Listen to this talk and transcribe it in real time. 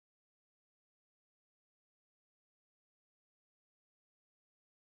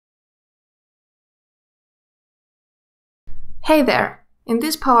Hey there! In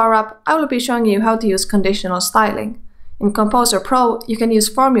this power-up, I will be showing you how to use conditional styling. In Composer Pro, you can use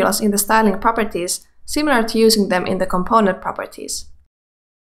formulas in the styling properties, similar to using them in the component properties.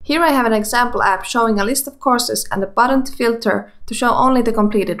 Here I have an example app showing a list of courses and a button to filter to show only the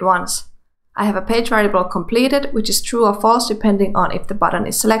completed ones. I have a page variable completed, which is true or false depending on if the button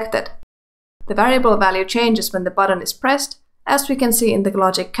is selected. The variable value changes when the button is pressed, as we can see in the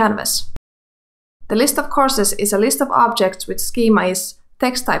logic canvas. The list of courses is a list of objects which schema is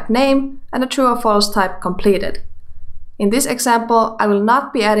text type name and a true or false type completed. In this example, I will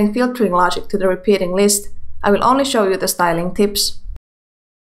not be adding filtering logic to the repeating list. I will only show you the styling tips.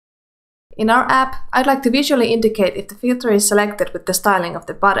 In our app, I'd like to visually indicate if the filter is selected with the styling of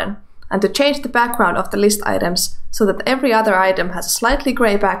the button, and to change the background of the list items so that every other item has a slightly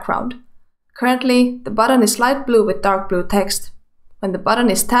gray background. Currently, the button is light blue with dark blue text. When the button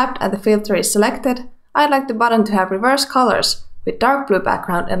is tapped and the filter is selected, I'd like the button to have reverse colors with dark blue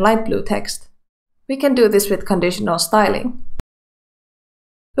background and light blue text. We can do this with conditional styling.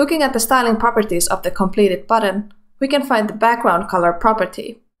 Looking at the styling properties of the completed button, we can find the background color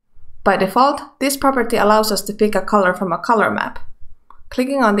property. By default, this property allows us to pick a color from a color map.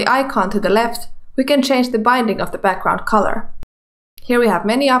 Clicking on the icon to the left, we can change the binding of the background color. Here we have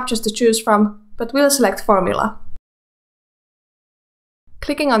many options to choose from, but we'll select Formula.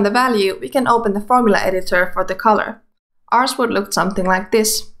 Clicking on the value, we can open the formula editor for the color. Ours would look something like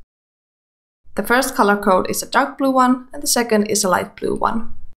this. The first color code is a dark blue one and the second is a light blue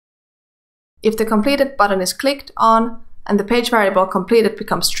one. If the completed button is clicked on and the page variable completed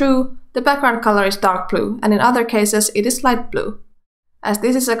becomes true, the background color is dark blue, and in other cases it is light blue. As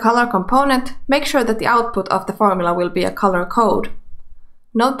this is a color component, make sure that the output of the formula will be a color code.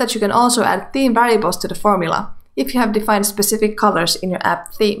 Note that you can also add theme variables to the formula if you have defined specific colors in your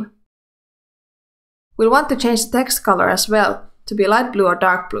app theme. We'll want to change the text color as well to be light blue or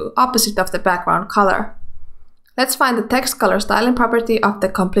dark blue, opposite of the background color. Let's find the text color styling property of the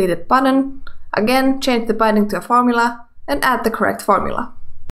completed button, again change the binding to a formula, and add the correct formula.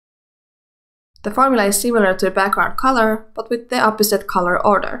 The formula is similar to the background color, but with the opposite color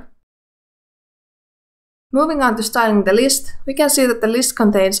order. Moving on to styling the list, we can see that the list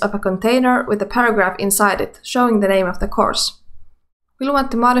contains of a container with a paragraph inside it, showing the name of the course. We'll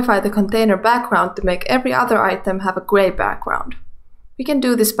want to modify the container background to make every other item have a gray background. We can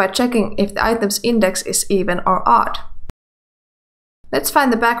do this by checking if the item's index is even or odd. Let's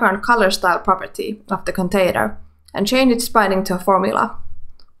find the background color style property of the container and change its binding to a formula.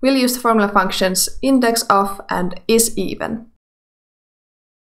 We'll use the formula functions index of and isEven.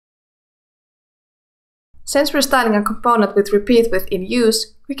 Since we're styling a component with repeat with in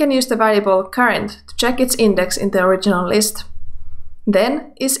use, we can use the variable current to check its index in the original list.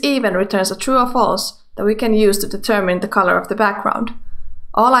 Then isEven returns a true or false that we can use to determine the color of the background.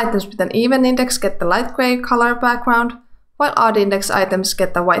 All items with an even index get the light gray color background, while odd index items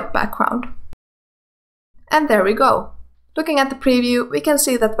get the white background. And there we go! Looking at the preview, we can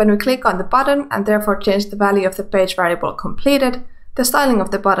see that when we click on the button and therefore change the value of the page variable completed, the styling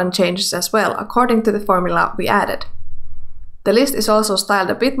of the button changes as well according to the formula we added. The list is also styled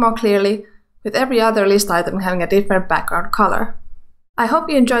a bit more clearly, with every other list item having a different background color. I hope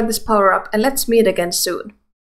you enjoyed this power-up, and let's meet again soon!